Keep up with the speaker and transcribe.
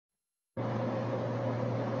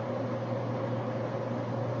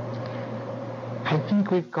I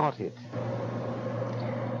think we've got it.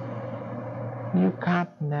 You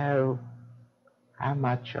can't know how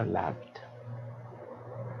much you're loved.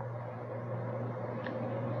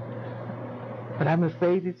 But I'm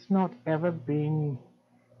afraid it's not ever been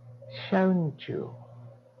shown to you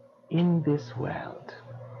in this world.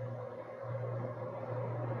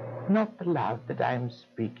 Not the love that I'm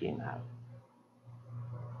speaking of,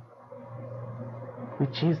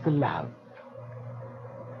 which is the love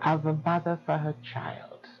of a mother for her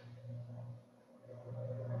child.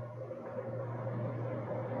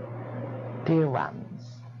 Dear ones,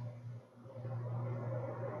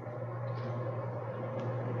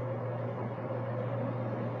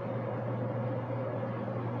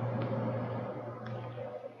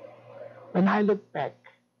 when I look back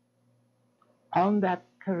on that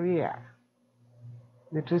career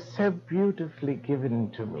that was so beautifully given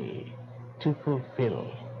to me to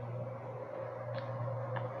fulfill,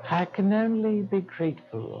 I can only be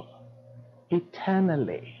grateful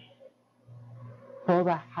eternally for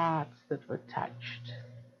the hearts that were touched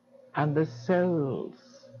and the souls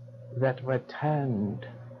that were turned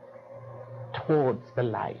towards the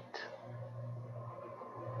light.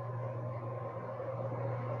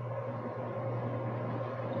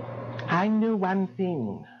 I knew one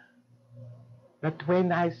thing, that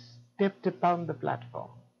when I stepped upon the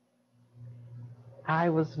platform, I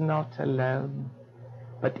was not alone,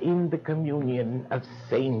 but in the communion of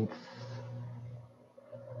saints.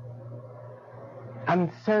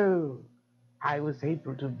 And so I was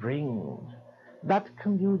able to bring that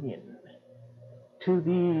communion to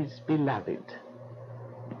these beloved.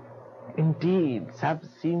 Indeed, some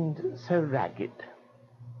seemed so ragged,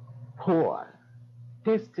 poor,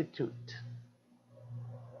 destitute.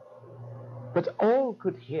 But all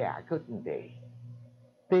could hear, couldn't they?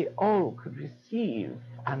 They all could receive,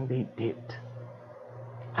 and they did.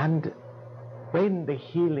 And when the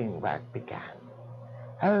healing work began,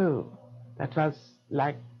 oh, that was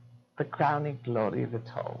like the crowning glory of it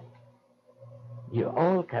all. You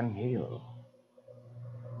all can heal.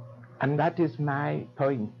 And that is my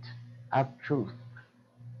point of truth,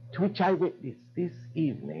 to which I witness this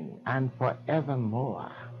evening and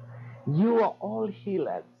forevermore. You are all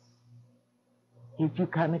healers. If you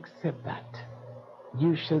can accept that,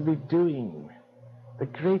 you shall be doing the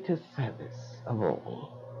greatest service of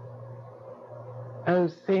all. Oh,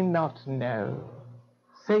 say not no,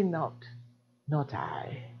 say not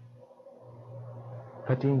I,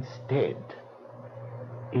 but instead,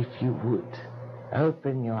 if you would,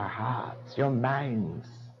 open your hearts, your minds,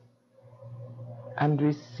 and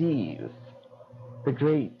receive the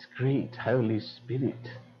great, great Holy Spirit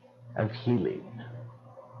of healing.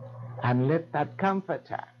 And let that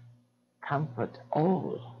Comforter comfort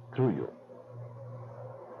all through you.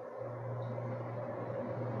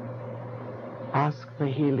 Ask for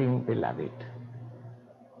healing, beloved.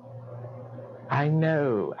 I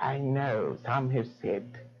know, some have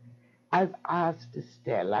said, I've asked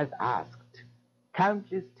Estelle, I've asked,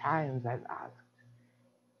 countless times I've asked.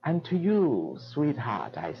 And to you,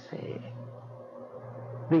 sweetheart, I say,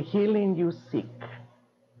 the healing you seek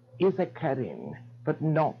is occurring, but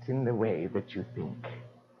not in the way that you think.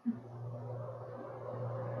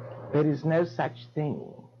 There is no such thing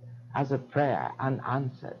as a prayer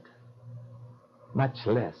unanswered, much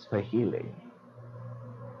less for healing.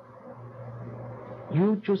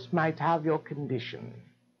 You just might have your condition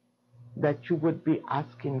that you would be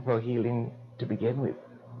asking for healing to begin with.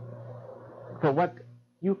 For what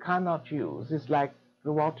you cannot use is like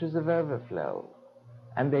the waters of overflow,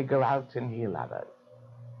 and they go out and heal others.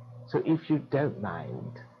 So if you don't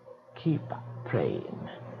mind, keep praying,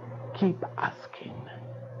 keep asking,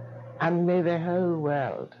 and may the whole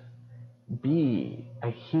world be a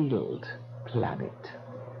healed planet.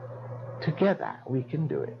 Together we can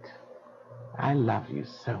do it. I love you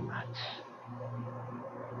so much.